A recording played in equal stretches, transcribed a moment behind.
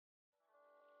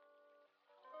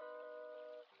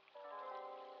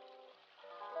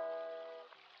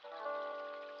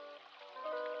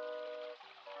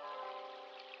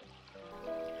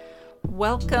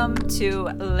Welcome to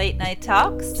Late Night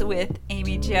Talks with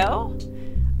Amy Jo,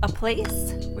 a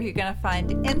place where you're going to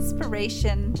find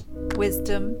inspiration,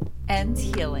 wisdom, and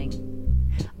healing.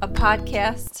 A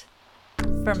podcast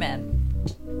for men.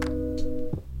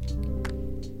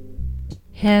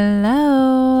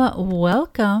 Hello,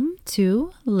 welcome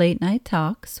to Late Night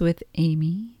Talks with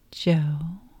Amy Jo.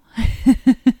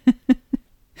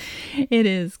 It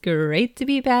is great to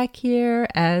be back here,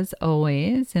 as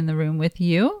always, in the room with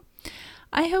you.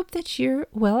 I hope that you're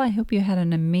well. I hope you had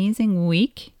an amazing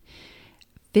week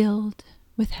filled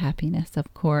with happiness,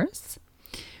 of course.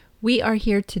 We are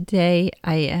here today.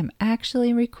 I am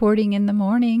actually recording in the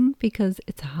morning because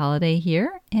it's a holiday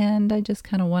here, and I just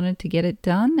kind of wanted to get it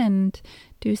done and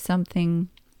do something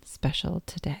special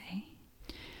today.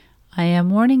 I am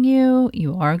warning you,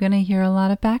 you are going to hear a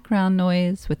lot of background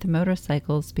noise with the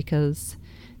motorcycles because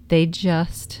they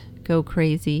just go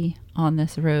crazy on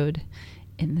this road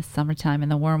in the summertime in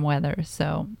the warm weather.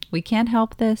 So we can't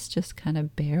help this. Just kind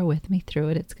of bear with me through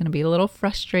it. It's going to be a little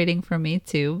frustrating for me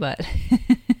too, but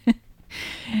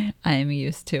I'm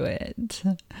used to it.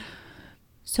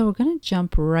 So we're going to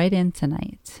jump right in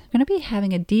tonight. We're going to be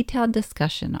having a detailed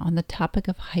discussion on the topic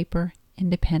of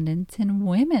hyper-independence in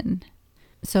women.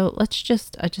 So I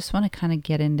just want to kind of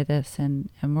get into this and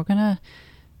we're going to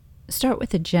start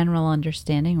with a general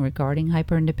understanding regarding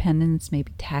hyper-independence,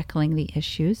 maybe tackling the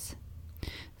issues,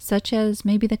 such as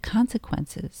maybe the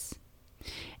consequences.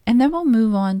 And then we'll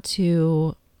move on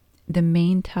to the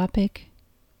main topic,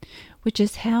 which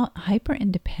is how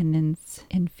hyper-independence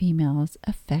in females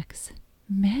affects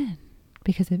men,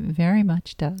 because it very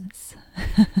much does.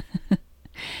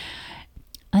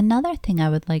 Another thing I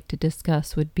would like to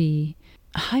discuss would be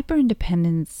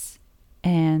hyper-independence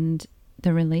and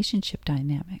the relationship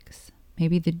dynamics,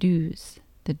 maybe the do's,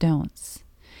 the don'ts,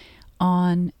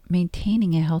 on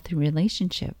maintaining a healthy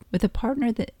relationship with a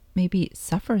partner that maybe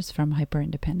suffers from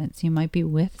hyper-independence. You might be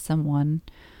with someone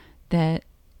that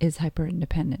is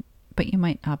hyper-independent, but you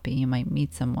might not be. You might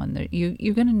meet someone that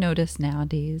you're going to notice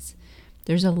nowadays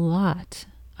there's a lot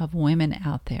of women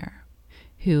out there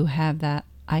who have that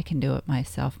I can do it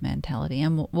myself mentality,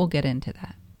 and we'll get into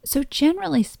that. So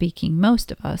generally speaking,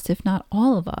 most of us, if not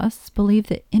all of us, believe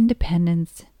that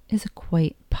independence is a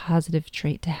quite positive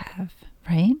trait to have,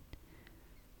 right?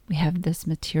 We have this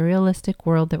materialistic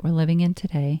world that we're living in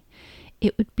today.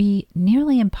 It would be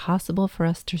nearly impossible for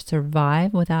us to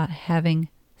survive without having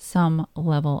some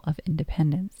level of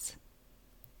independence.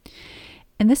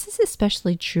 And this is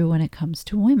especially true when it comes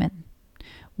to women.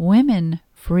 Women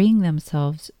freeing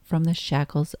themselves from the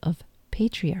shackles of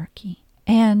patriarchy.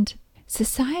 And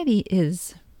society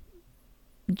is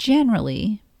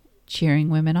generally cheering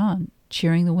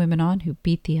the women on who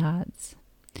beat the odds.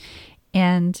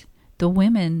 And the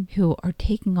women who are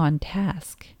taking on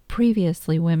tasks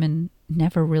previously women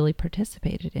never really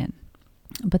participated in.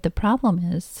 But the problem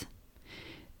is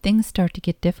things start to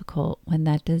get difficult when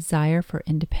that desire for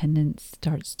independence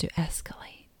starts to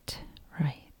escalate,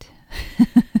 right?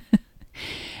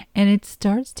 And it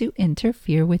starts to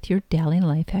interfere with your daily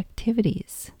life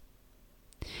activities.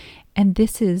 And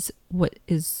this is what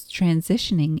is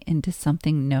transitioning into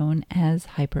something known as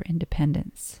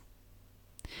hyper-independence.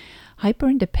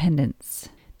 Hyper-independence,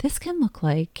 this can look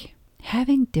like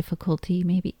having difficulty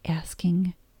maybe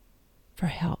asking for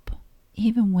help,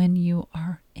 even when you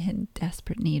are in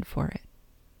desperate need for it.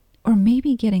 Or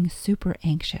maybe getting super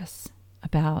anxious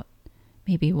about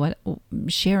maybe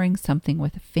sharing something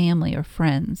with a family or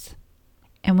friends.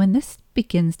 And when this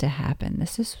begins to happen,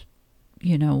 this is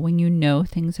when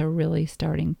things are really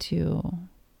starting to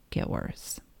get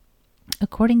worse.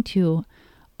 According to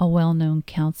a well-known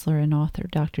counselor and author,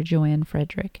 Dr. Joanne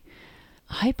Frederick,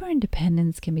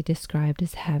 hyper-independence can be described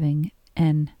as having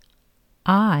an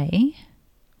I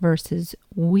versus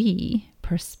we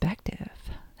perspective.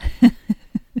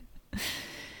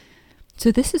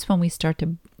 So this is when we start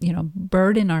to,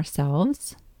 burden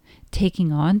ourselves,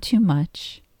 taking on too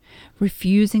much,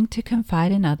 refusing to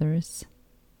confide in others,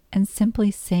 and simply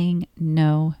saying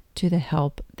no to the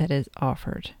help that is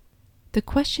offered. The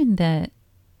question that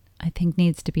I think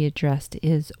needs to be addressed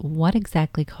is what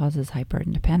exactly causes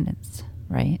hyper-independence,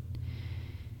 right?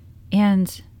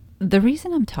 And the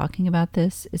reason I'm talking about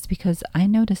this is because I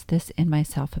noticed this in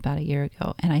myself about a year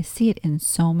ago, and I see it in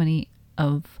so many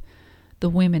of the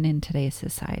women in today's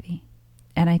society.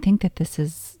 And I think that this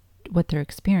is what they're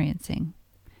experiencing,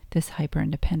 this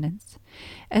hyper-independence,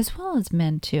 as well as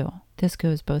men too. This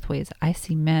goes both ways. I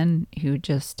see men who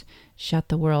just shut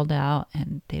the world out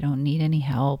and they don't need any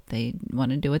help. They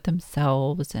want to do it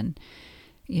themselves. And,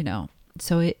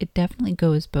 so it definitely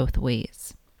goes both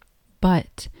ways.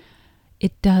 But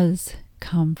it does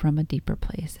come from a deeper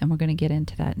place. And we're going to get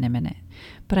into that in a minute.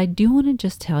 But I do want to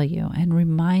just tell you and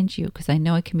remind you, because I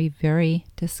know it can be very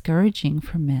discouraging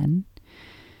for men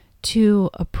to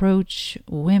approach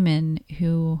women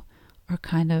who are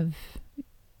kind of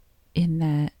in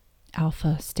that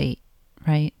alpha state,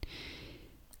 right?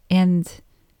 And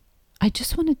I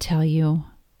just want to tell you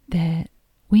that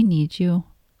we need you.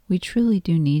 We truly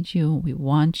do need you. We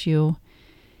want you.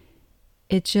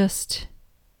 It just,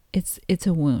 it's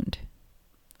a wound.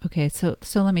 Okay, so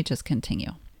let me just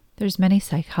continue. There's many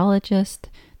psychologists,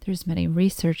 there's many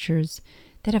researchers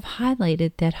that have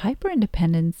highlighted that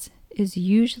hyperindependence is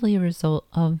usually a result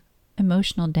of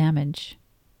emotional damage,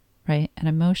 right? An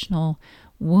emotional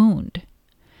wound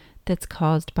that's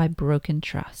caused by broken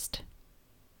trust.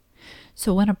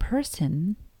 So when a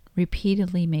person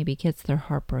repeatedly maybe gets their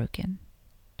heart broken,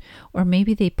 or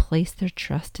maybe they place their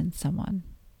trust in someone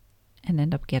and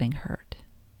end up getting hurt,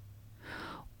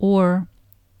 or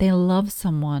they love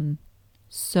someone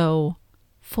so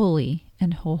fully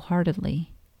and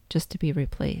wholeheartedly just to be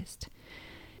replaced,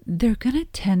 they're going to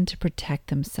tend to protect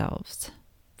themselves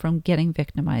from getting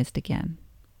victimized again.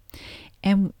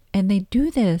 And they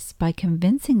do this by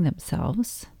convincing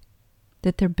themselves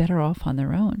that they're better off on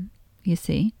their own, you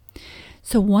see?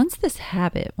 So once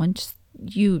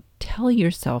you tell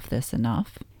yourself this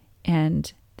enough,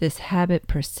 and this habit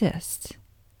persists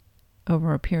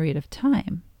over a period of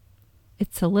time,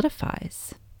 it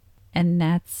solidifies. And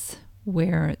that's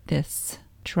where this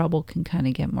trouble can kind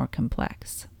of get more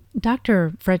complex.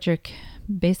 Dr. Frederick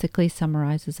basically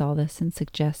summarizes all this and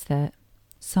suggests that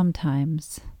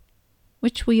sometimes,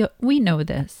 which we know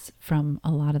this from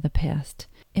a lot of the past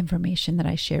information that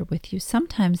I shared with you,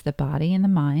 sometimes the body and the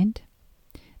mind,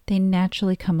 they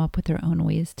naturally come up with their own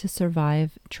ways to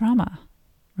survive trauma,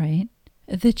 right?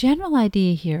 The general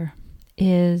idea here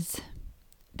is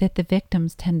that the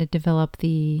victims tend to develop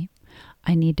the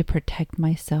I need to protect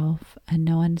myself and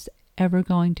no one's ever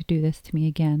going to do this to me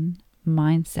again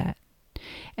mindset.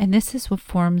 And this is what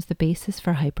forms the basis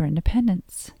for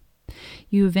hyperindependence.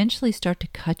 You eventually start to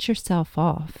cut yourself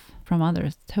off from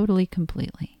others totally,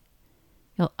 completely.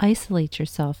 You'll isolate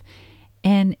yourself,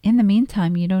 and in the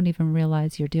meantime, you don't even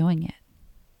realize you're doing it.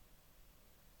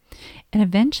 And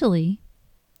eventually,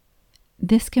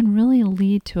 this can really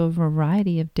lead to a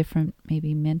variety of different,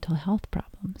 maybe mental health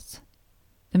problems.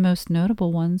 The most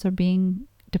notable ones are being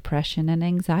depression and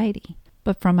anxiety.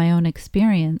 But from my own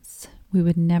experience, we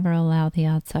would never allow the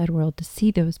outside world to see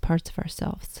those parts of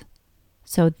ourselves.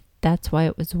 So that's why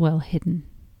it was well hidden,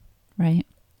 right?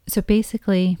 So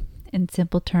basically, in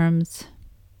simple terms,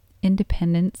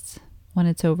 independence, when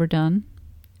it's overdone,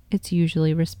 it's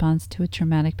usually a response to a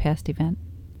traumatic past event.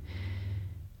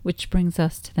 Which brings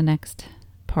us to the next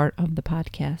part of the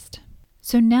podcast.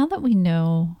 So now that we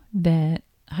know that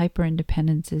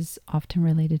hyperindependence is often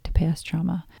related to past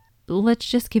trauma, let's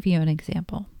just give you an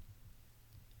example.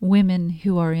 Women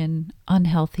who are in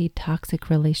unhealthy, toxic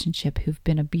relationship who've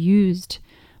been abused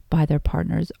by their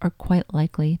partners are quite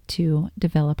likely to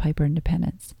develop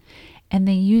hyperindependence, and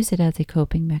they use it as a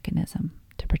coping mechanism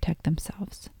to protect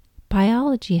themselves.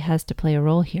 Biology has to play a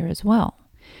role here as well,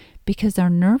 because our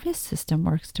nervous system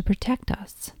works to protect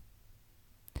us.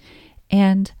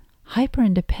 And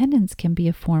hyperindependence can be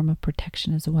a form of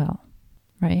protection as well,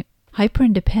 right?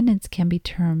 Hyperindependence can be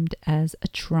termed as a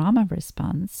trauma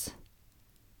response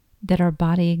that our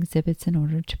body exhibits in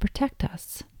order to protect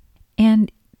us.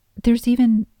 And there's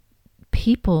even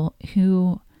people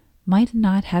who might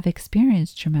not have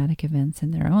experienced traumatic events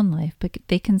in their own life, but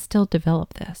they can still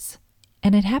develop this.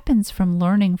 And it happens from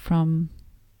learning from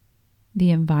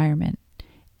the environment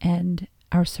and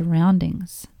our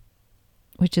surroundings,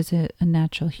 which is a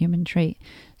natural human trait.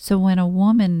 So when a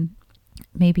woman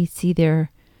maybe see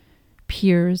their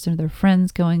peers or their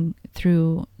friends going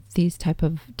through these type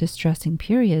of distressing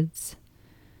periods,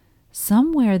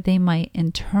 somewhere they might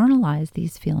internalize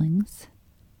these feelings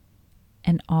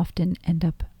and often end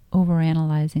up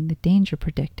overanalyzing the danger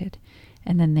predicted,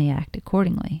 and then they act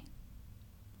accordingly,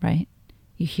 right?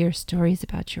 You hear stories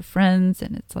about your friends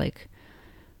and it's like,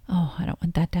 oh, I don't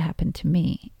want that to happen to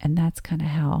me. And that's kind of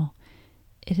how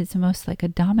it is almost like a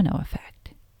domino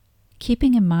effect.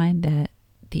 Keeping in mind that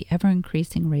the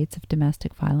ever-increasing rates of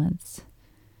domestic violence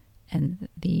and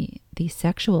the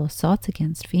sexual assaults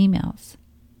against females,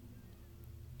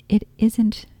 it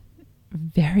isn't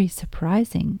very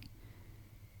surprising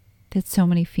that so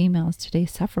many females today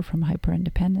suffer from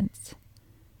hyperindependence.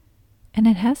 And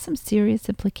it has some serious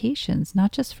implications,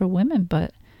 not just for women,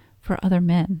 but for other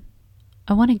men.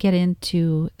 I want to get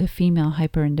into the female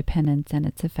hyperindependence and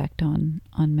its effect on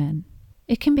men.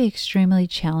 It can be extremely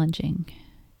challenging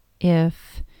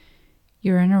if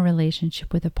You're in a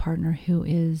relationship with a partner who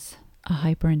is a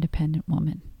hyper-independent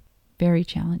woman. Very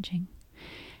challenging.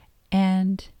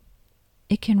 And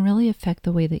it can really affect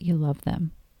the way that you love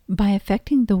them. By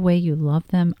affecting the way you love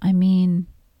them, I mean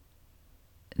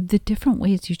the different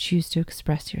ways you choose to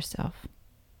express yourself,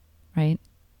 right?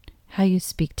 How you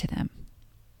speak to them.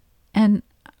 And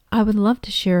I would love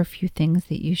to share a few things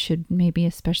that you should maybe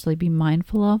especially be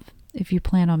mindful of if you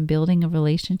plan on building a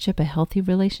relationship, a healthy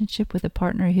relationship with a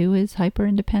partner who is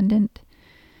hyper-independent.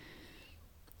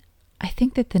 I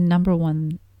think that the number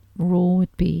one rule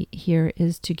would be here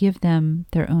is to give them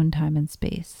their own time and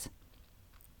space.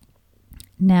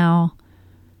 Now,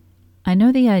 I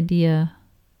know the idea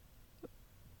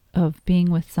of being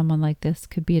with someone like this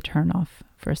could be a turnoff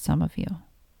for some of you,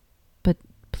 but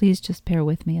please just bear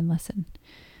with me and listen.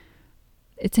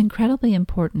 It's incredibly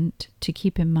important to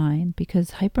keep in mind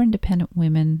because hyper-independent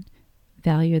women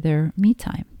value their me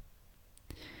time.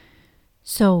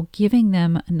 So giving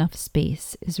them enough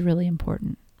space is really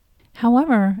important.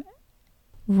 However,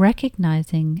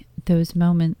 recognizing those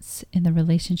moments in the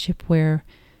relationship where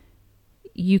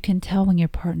you can tell when your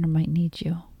partner might need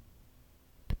you,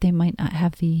 but they might not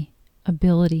have the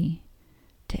ability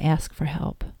to ask for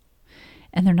help,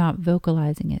 and they're not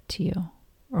vocalizing it to you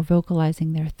or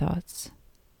vocalizing their thoughts.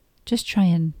 Just try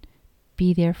and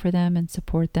be there for them and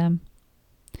support them.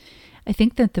 I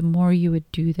think that the more you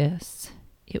would do this,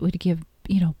 it would give,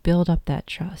 build up that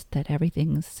trust that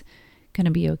everything's going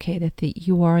to be okay, that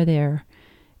you are there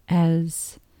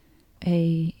as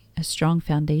a strong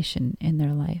foundation in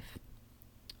their life.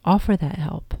 Offer that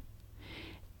help.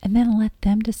 And then let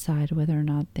them decide whether or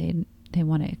not they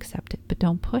want to accept it, but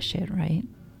don't push it, right?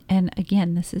 And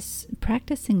again,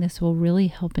 practicing this will really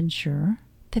help ensure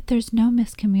that there's no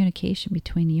miscommunication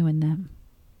between you and them.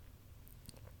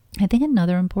 I think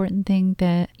another important thing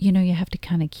that, you have to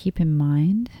kind of keep in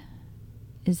mind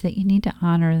is that you need to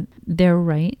honor their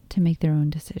right to make their own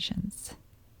decisions.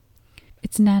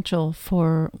 It's natural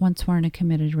for once we're in a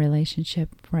committed relationship,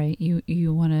 right?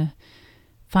 You want to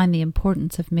find the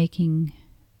importance of making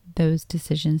those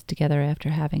decisions together after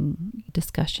having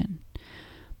discussion.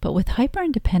 But with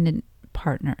hyper-independent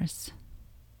partners,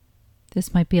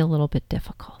 this might be a little bit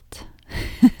difficult.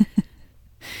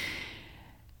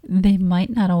 They might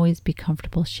not always be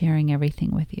comfortable sharing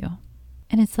everything with you.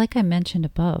 And it's like I mentioned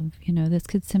above, this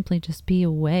could simply just be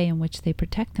a way in which they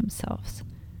protect themselves.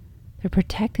 They're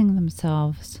protecting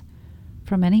themselves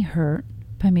from any hurt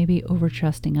by maybe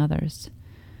over-trusting others.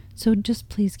 So just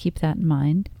please keep that in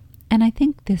mind. And I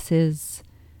think this is,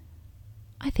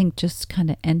 just kind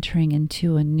of entering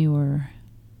into a newer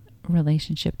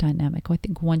relationship dynamic. I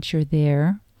think once you're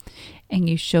there and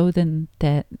you show them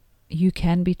that you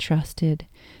can be trusted,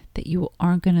 that you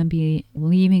aren't going to be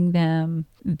leaving them,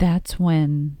 that's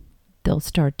when they'll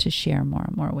start to share more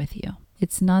and more with you.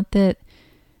 It's not that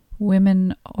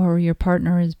women or your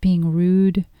partner is being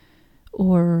rude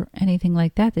or anything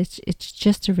like that. It's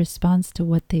just a response to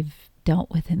what they've dealt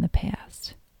with in the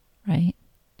past, right?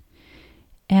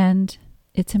 And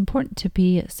it's important to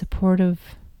be a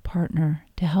supportive partner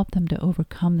to help them to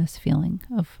overcome this feeling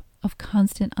of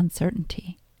constant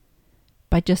uncertainty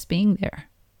by just being there.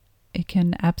 It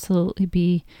can absolutely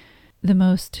be the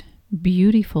most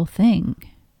beautiful thing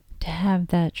to have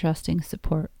that trusting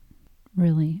support,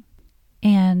 really.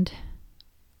 And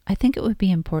I think it would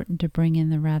be important to bring in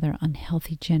the rather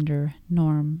unhealthy gender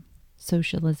norm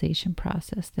socialization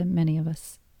process that many of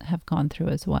us have gone through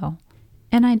as well.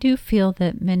 And I do feel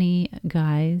that many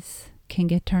guys can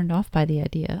get turned off by the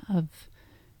idea of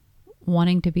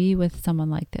wanting to be with someone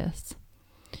like this.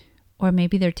 Or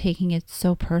maybe they're taking it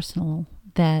so personal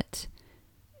that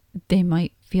they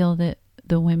might feel that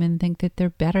the women think that they're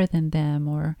better than them,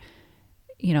 or,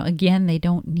 again, they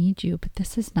don't need you, but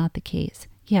this is not the case.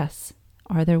 Yes,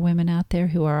 are there women out there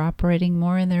who are operating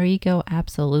more in their ego?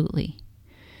 Absolutely.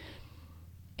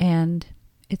 And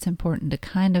it's important to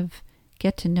kind of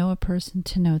get to know a person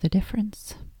to know the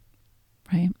difference,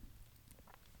 right?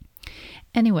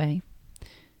 Anyway,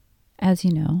 as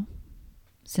you know,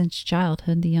 since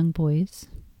childhood, the young boys,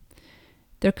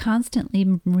 they're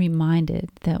constantly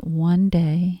reminded that one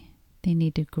day they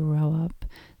need to grow up,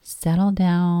 settle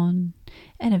down,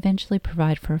 and eventually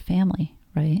provide for a family,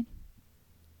 right?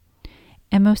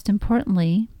 And most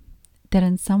importantly, that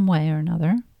in some way or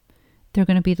another, they're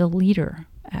going to be the leader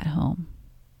at home.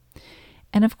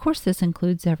 And of course, this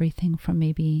includes everything from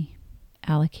maybe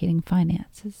allocating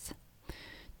finances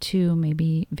to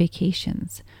maybe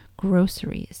vacations,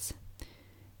 groceries,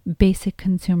 basic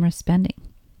consumer spending,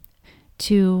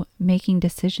 to making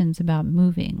decisions about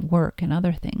moving, work, and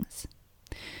other things.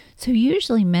 So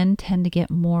usually men tend to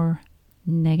get more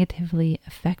negatively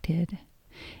affected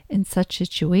in such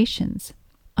situations.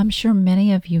 I'm sure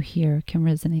many of you here can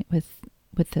resonate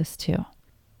with this too.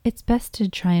 It's best to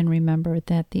try and remember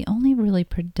that the only really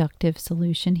productive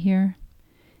solution here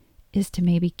is to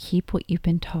maybe keep what you've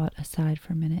been taught aside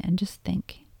for a minute and just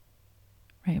think,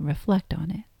 right? Reflect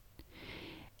on it.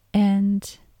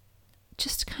 And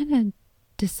just kind of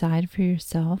decide for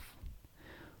yourself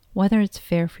whether it's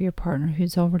fair for your partner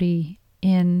who's already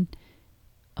in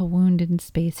a wounded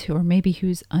space, or maybe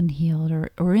who's unhealed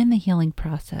or in the healing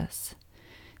process,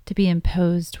 to be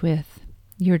imposed with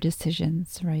your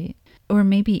decisions, right? Or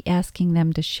maybe asking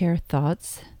them to share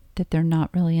thoughts that they're not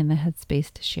really in the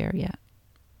headspace to share yet.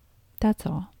 That's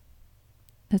all.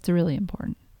 That's really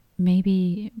important.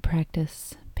 Maybe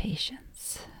practice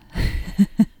patience.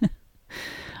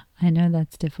 I know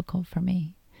that's difficult for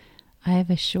me. I have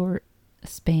a short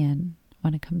span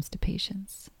when it comes to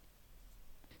patience.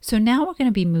 So now we're going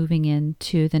to be moving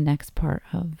into the next part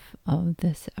of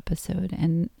this episode.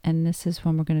 And this is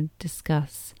when we're going to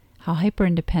discuss how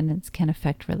hyperindependence can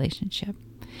affect relationship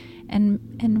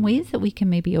and ways that we can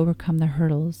maybe overcome the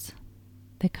hurdles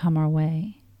that come our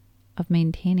way of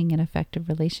maintaining an effective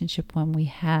relationship when we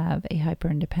have a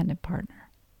hyperindependent partner,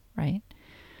 right?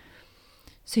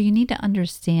 So you need to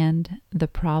understand the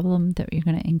problem that you're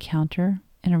going to encounter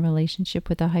in a relationship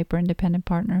with a hyperindependent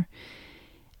partner.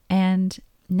 And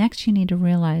next, you need to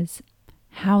realize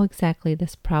how exactly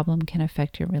this problem can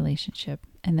affect your relationship.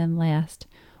 And then last,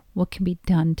 what can be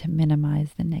done to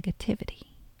minimize the negativity.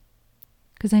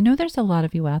 Because I know there's a lot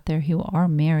of you out there who are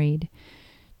married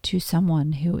to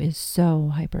someone who is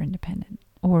so hyper-independent,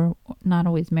 or not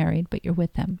always married, but you're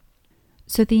with them.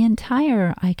 So the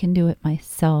entire I can do it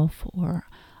myself, or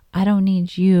I don't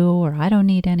need you, or I don't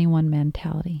need anyone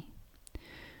mentality,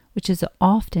 which is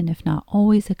often, if not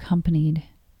always, accompanied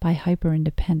by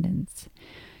hyper-independence.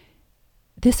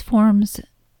 This forms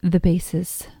the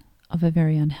basis of a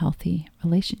very unhealthy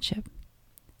relationship,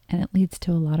 and it leads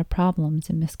to a lot of problems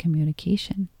and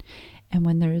miscommunication. And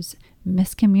when there's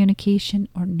miscommunication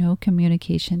or no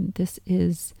communication, this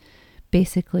is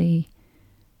basically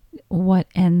what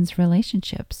ends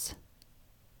relationships.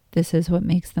 This is what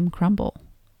makes them crumble.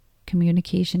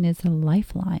 Communication is a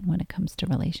lifeline when it comes to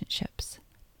relationships.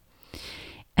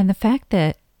 And the fact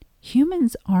that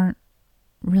humans aren't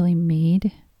really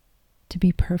made to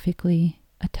be perfectly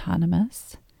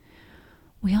autonomous.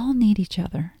 We all need each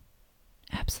other.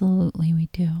 Absolutely, we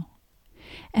do.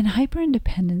 And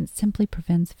hyperindependence simply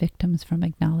prevents victims from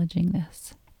acknowledging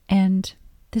this. And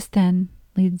this then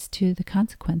leads to the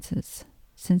consequences,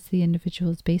 since the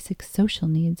individual's basic social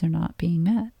needs are not being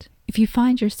met. If you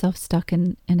find yourself stuck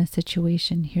in a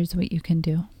situation, here's what you can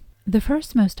do. The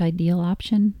first most ideal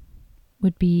option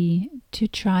would be to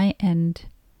try and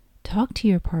talk to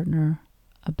your partner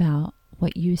about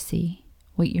what you see,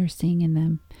 what you're seeing in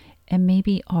them, and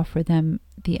maybe offer them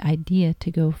the idea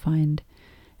to go find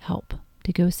help,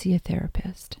 to go see a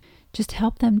therapist. Just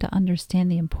help them to understand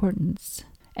the importance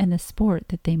and the support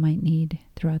that they might need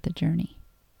throughout the journey.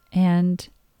 And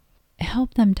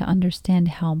help them to understand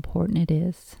how important it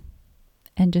is.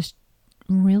 And just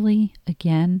really,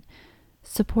 again,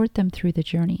 support them through the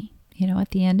journey. You know,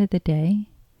 at the end of the day,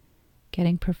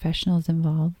 getting professionals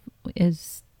involved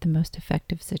is the most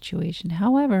effective situation.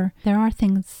 However, there are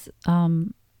things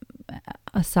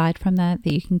aside from that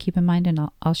you can keep in mind, and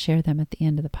I'll share them at the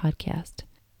end of the podcast.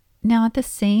 Now, at the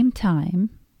same time,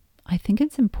 I think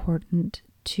it's important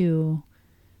to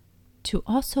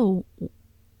also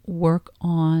work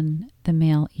on the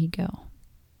male ego.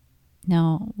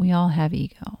 Now, we all have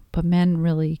ego, but men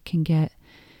really can get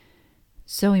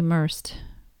so immersed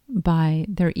by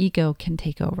their ego can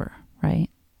take over, right?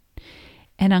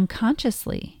 And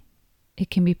unconsciously, it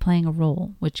can be playing a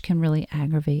role which can really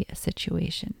aggravate a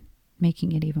situation,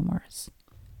 making it even worse.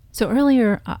 So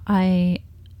earlier, I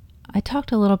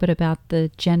talked a little bit about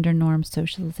the gender norm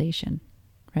socialization,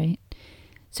 right?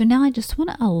 So now I just want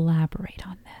to elaborate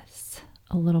on this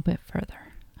a little bit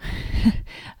further.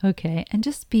 Okay, and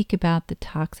just speak about the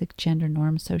toxic gender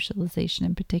norm socialization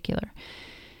in particular.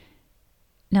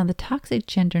 Now, the toxic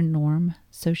gender norm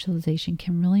socialization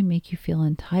can really make you feel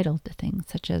entitled to things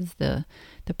such as the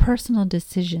personal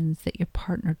decisions that your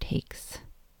partner takes,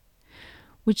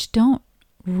 which don't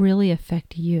really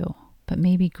affect you, but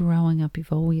maybe growing up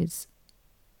you've always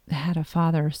had a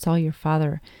father or saw your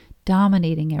father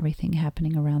dominating everything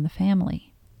happening around the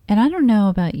family. And I don't know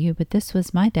about you, but this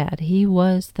was my dad. He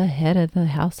was the head of the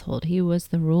household. He was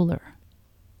the ruler.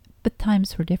 But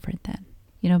times were different then.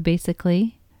 You know,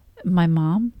 basically, my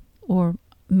mom, or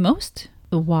most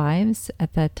wives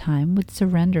at that time, would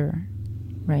surrender,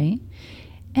 right?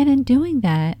 And in doing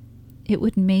that, it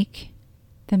would make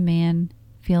the man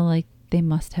feel like they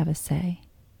must have a say,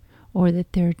 or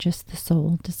that they're just the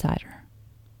sole decider.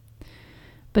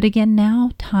 But again,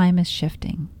 now time is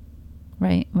shifting,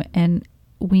 right? And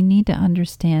we need to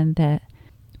understand that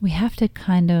we have to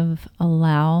kind of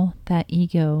allow that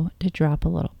ego to drop a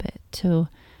little bit.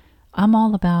 I'm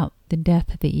all about the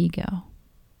death of the ego,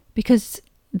 because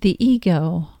the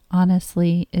ego,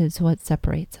 honestly, is what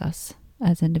separates us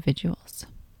as individuals.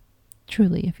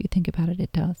 Truly, if you think about it,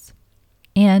 it does.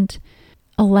 And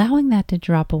allowing that to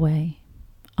drop away,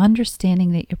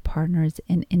 understanding that your partner is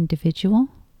an individual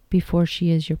before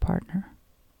she is your partner.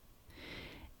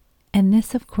 And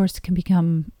this, of course, can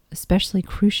become especially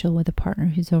crucial with a partner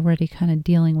who's already kind of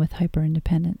dealing with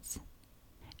hyperindependence.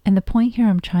 And the point here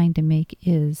I'm trying to make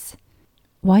is,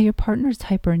 while your partner's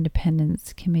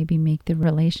hyperindependence can maybe make the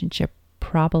relationship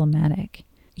problematic,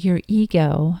 your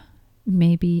ego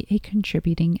may be a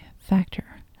contributing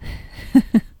factor.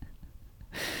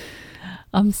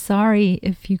 I'm sorry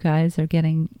if you guys are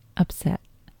getting upset.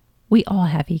 We all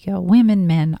have ego. Women,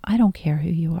 men, I don't care who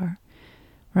you are,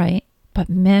 right? But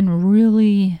men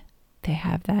really, they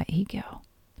have that ego,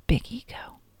 big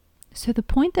ego. So the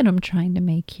point that I'm trying to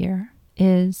make here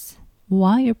is,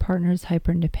 while your partner's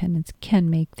hyperindependence can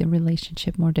make the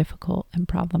relationship more difficult and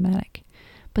problematic,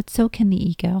 but so can the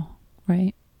ego,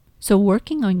 right? So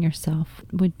working on yourself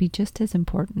would be just as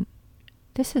important.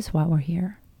 This is why we're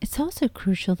here. It's also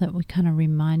crucial that we kind of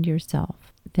remind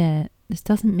yourself that this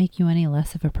doesn't make you any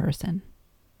less of a person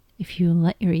if you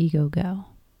let your ego go.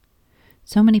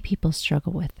 So many people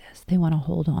struggle with this. They want to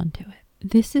hold on to it.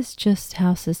 This is just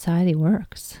how society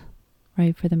works,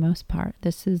 right? For the most part,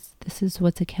 this is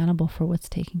what's accountable for what's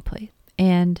taking place.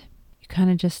 And you kind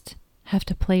of just have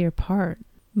to play your part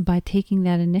by taking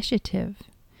that initiative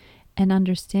and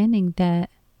understanding that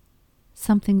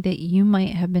something that you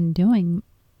might have been doing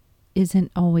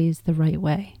isn't always the right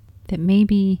way. That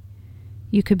maybe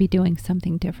you could be doing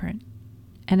something different,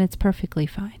 and it's perfectly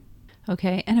fine.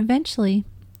 Okay? And eventually,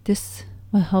 this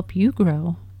will help you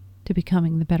grow to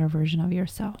becoming the better version of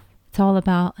yourself. It's all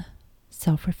about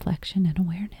self-reflection and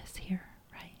awareness here,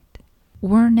 right?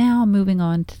 We're now moving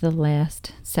on to the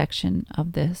last section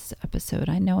of this episode.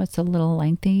 I know it's a little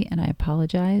lengthy, and I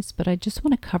apologize, but I just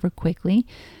want to cover quickly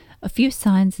a few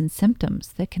signs and symptoms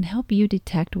that can help you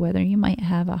detect whether you might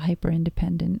have a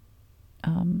hyper-independent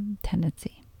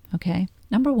tendency, okay?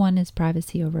 Number one is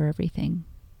privacy over everything.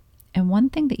 And one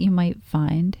thing that you might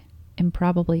find in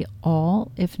probably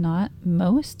all, if not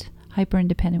most,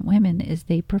 hyper-independent women is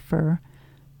they prefer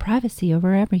privacy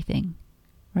over everything,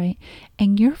 right?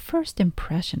 And your first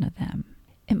impression of them,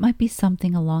 it might be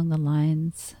something along the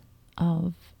lines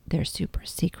of they're super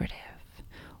secretive,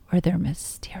 or they're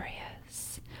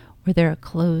mysterious, or they're a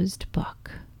closed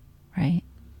book, right?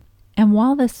 And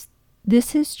while this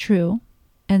is true,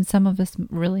 and some of us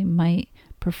really might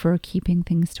prefer keeping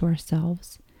things to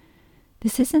ourselves,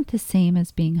 this isn't the same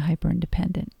as being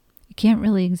hyper-independent. You can't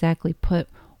really exactly put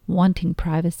wanting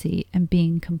privacy and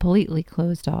being completely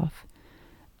closed off,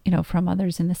 from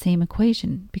others in the same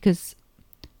equation, because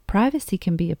privacy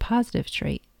can be a positive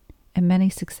trait, and many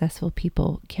successful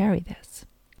people carry this.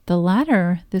 The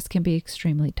latter, this can be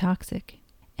extremely toxic,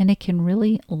 and it can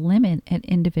really limit an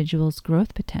individual's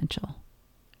growth potential,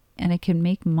 and it can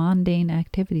make mundane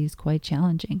activities quite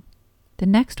challenging. The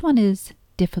next one is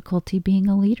difficulty being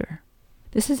a leader.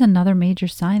 This is another major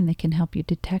sign that can help you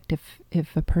detect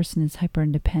if a person is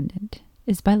hyper-independent,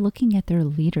 is by looking at their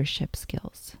leadership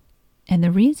skills. And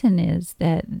the reason is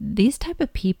that these type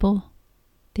of people,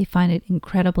 they find it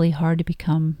incredibly hard to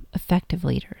become effective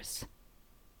leaders.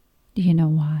 Do you know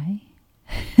why?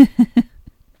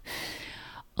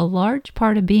 A large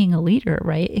part of being a leader,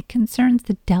 right? It concerns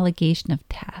the delegation of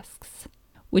tasks,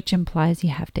 which implies you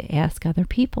have to ask other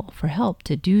people for help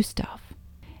to do stuff.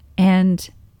 And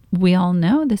we all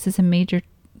know this is a major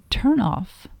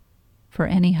turnoff for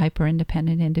any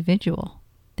hyper-independent individual.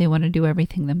 They want to do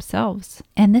everything themselves.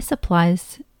 And this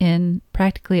applies in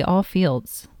practically all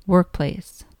fields: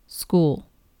 workplace, school.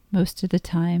 Most of the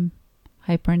time,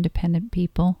 hyper-independent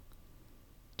people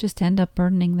just end up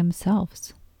burdening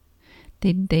themselves.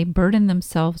 They burden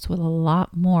themselves with a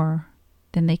lot more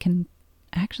than they can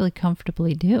actually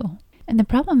comfortably do. And the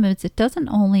problem is, it doesn't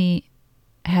only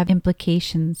have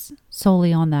implications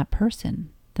solely on that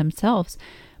person themselves,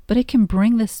 but it can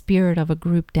bring the spirit of a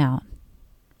group down,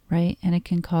 right? And it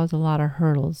can cause a lot of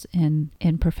hurdles in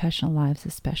professional lives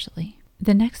especially.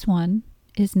 The next one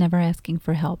is never asking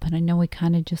for help. And I know we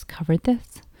kind of just covered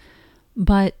this,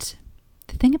 but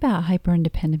the thing about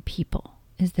hyper-independent people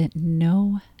is that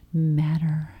no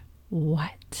matter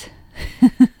what,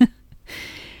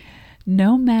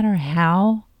 No matter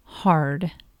how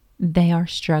hard they are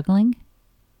struggling,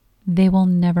 they will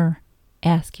never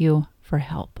ask you for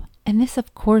help. And this,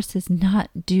 of course, is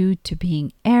not due to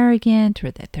being arrogant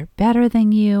or that they're better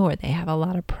than you or they have a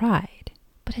lot of pride.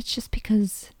 But it's just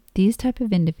because these type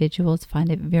of individuals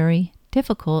find it very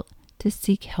difficult to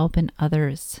seek help in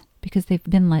others because they've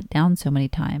been let down so many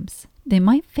times. They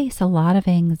might face a lot of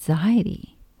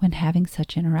anxiety when having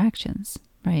such interactions,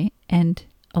 right? And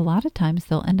a lot of times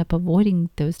they'll end up avoiding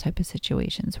those type of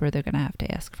situations where they're going to have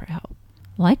to ask for help.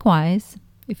 Likewise,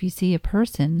 if you see a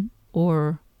person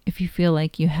or if you feel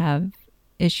like you have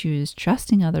issues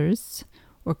trusting others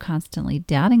or constantly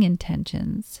doubting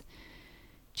intentions,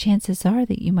 chances are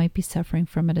that you might be suffering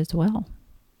from it as well.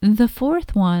 The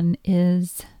fourth one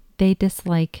is they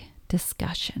dislike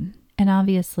discussion. And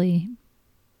obviously,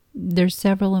 there's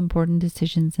several important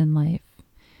decisions in life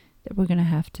that we're going to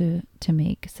have to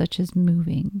make, such as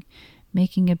moving,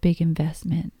 making a big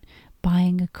investment,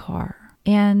 buying a car,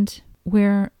 and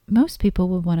where most people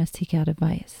would want to seek out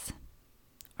advice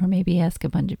or maybe ask a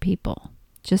bunch of people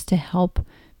just to help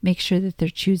make sure that they're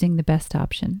choosing the best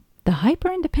option. The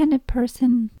hyper-independent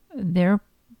person, they're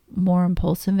more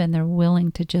impulsive and they're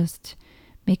willing to just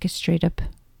make a straight-up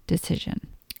decision.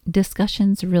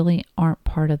 Discussions really aren't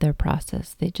part of their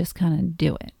process. They just kind of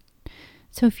do it.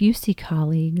 So if you see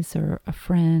colleagues or a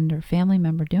friend or family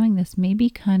member doing this, maybe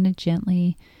kind of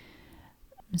gently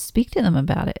speak to them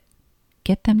about it.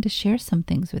 Get them to share some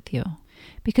things with you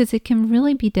because it can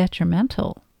really be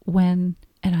detrimental when,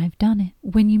 and I've done it,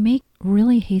 when you make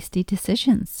really hasty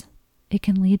decisions. It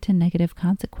can lead to negative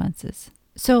consequences.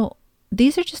 So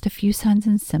these are just a few signs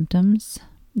and symptoms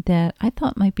that I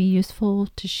thought might be useful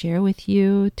to share with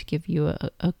you, to give you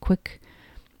a quick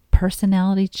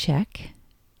personality check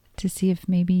to see if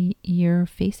maybe you're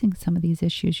facing some of these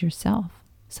issues yourself.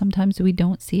 Sometimes we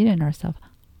don't see it in ourselves.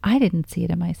 I didn't see it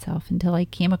in myself until I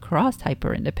came across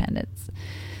hyperindependence.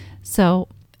 So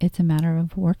it's a matter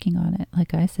of working on it.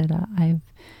 Like I said, it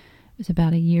was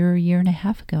about a year and a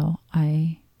half ago,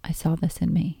 I saw this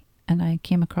in me and I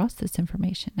came across this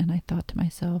information and I thought to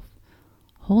myself,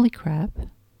 holy crap,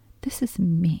 this is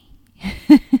me.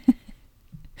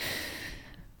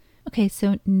 Okay,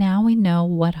 so now we know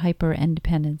what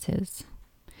hyper-independence is,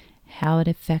 how it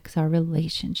affects our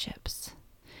relationships,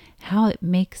 how it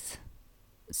makes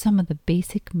some of the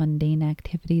basic mundane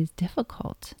activities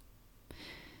difficult,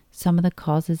 some of the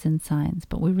causes and signs,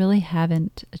 but we really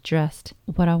haven't addressed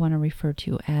what I want to refer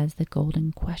to as the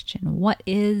golden question. What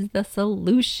is the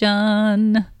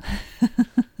solution?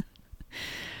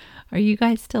 Are you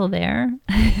guys still there?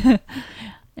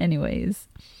 Anyways,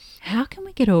 how can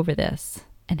we get over this?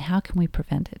 And how can we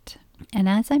prevent it? And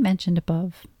as I mentioned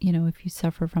above, if you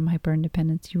suffer from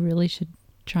hyperindependence, you really should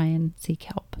try and seek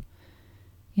help.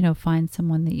 Find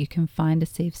someone that you can find a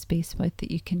safe space with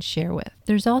that you can share with.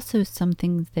 There's also some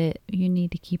things that you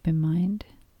need to keep in mind.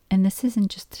 And this isn't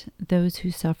just those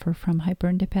who suffer from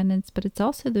hyperindependence, but it's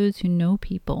also those who know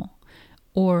people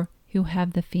or who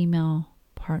have the female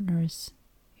partners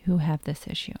who have this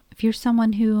issue. If you're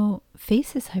someone who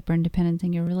faces hyperindependence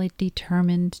and you're really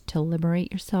determined to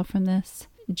liberate yourself from this,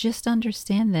 just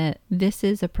understand that this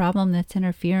is a problem that's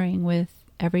interfering with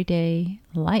everyday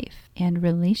life and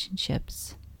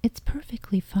relationships. It's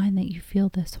perfectly fine that you feel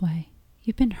this way.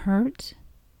 You've been hurt.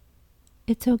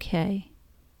 It's okay.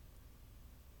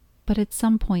 But at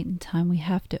some point in time, we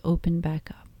have to open back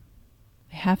up.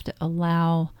 We have to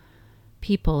allow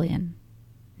people in.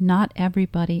 Not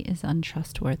everybody is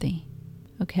untrustworthy,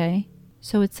 okay?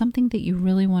 So it's something that you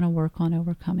really want to work on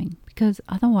overcoming because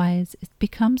otherwise it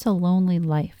becomes a lonely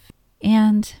life.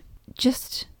 And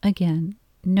just, again,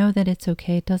 know that it's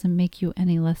okay. It doesn't make you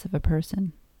any less of a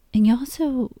person. And you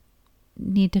also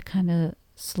need to kind of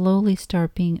slowly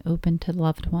start being open to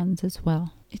loved ones as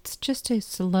well. It's just a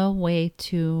slow way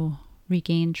to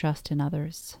regain trust in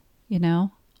others,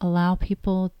 Allow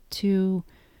people to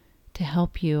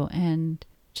help you and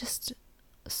just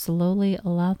slowly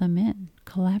allow them in.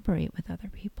 Collaborate with other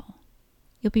people.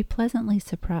 You'll be pleasantly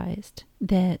surprised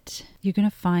that you're going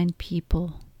to find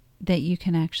people that you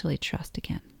can actually trust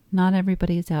again. Not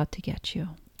everybody is out to get you.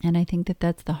 And I think that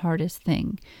that's the hardest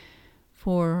thing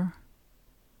for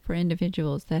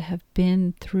individuals that have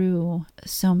been through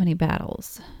so many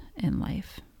battles in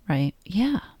life, right?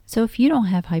 Yeah. So if you don't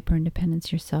have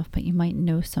hyperindependence yourself, but you might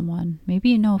know someone, maybe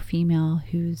you know a female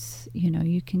who's,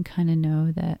 you can kind of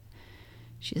know that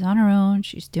she's on her own,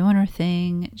 she's doing her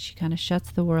thing, she kind of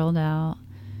shuts the world out.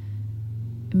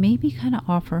 Maybe kind of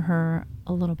offer her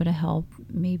a little bit of help.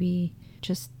 Maybe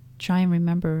just try and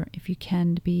remember, if you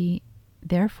can, to be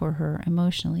there for her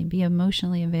emotionally, be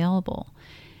emotionally available.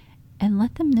 and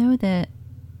let them know that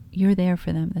you're there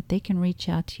for them, that they can reach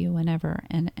out to you whenever,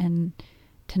 and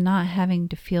to not having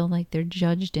to feel like they're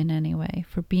judged in any way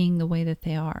for being the way that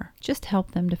they are. Just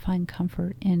help them to find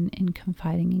comfort in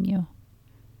confiding in you,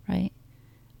 right?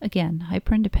 Again,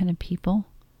 hyper-independent people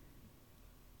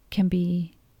can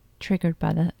be triggered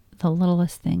by the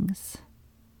littlest things.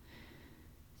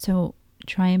 So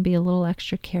try and be a little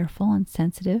extra careful and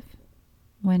sensitive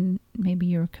when maybe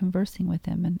you're conversing with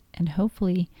them, and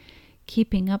hopefully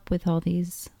keeping up with all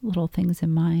these little things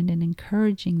in mind and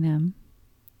encouraging them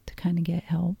to kind of get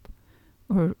help,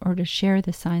 or to share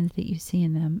the signs that you see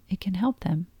in them. It can help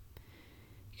them.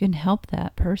 You can help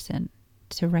that person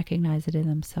to recognize it in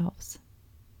themselves,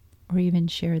 or even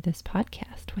share this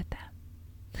podcast with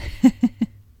them.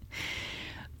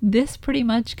 This pretty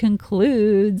much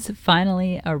concludes,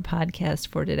 finally, our podcast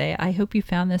for today. I hope you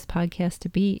found this podcast to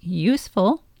be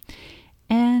useful,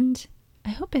 and I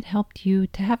hope it helped you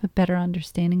to have a better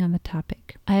understanding on the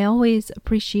topic. I always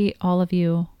appreciate all of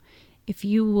you. If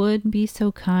you would be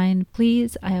so kind,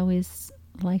 please, I always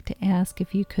like to ask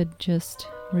if you could just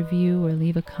review or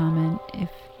leave a comment. If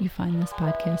you find this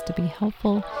podcast to be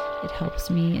helpful, it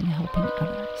helps me in helping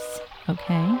others.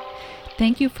 Okay?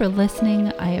 Thank you for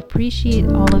listening. I appreciate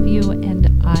all of you,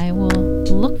 and I will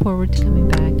look forward to coming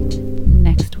back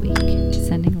next week.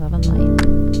 Sending love and light.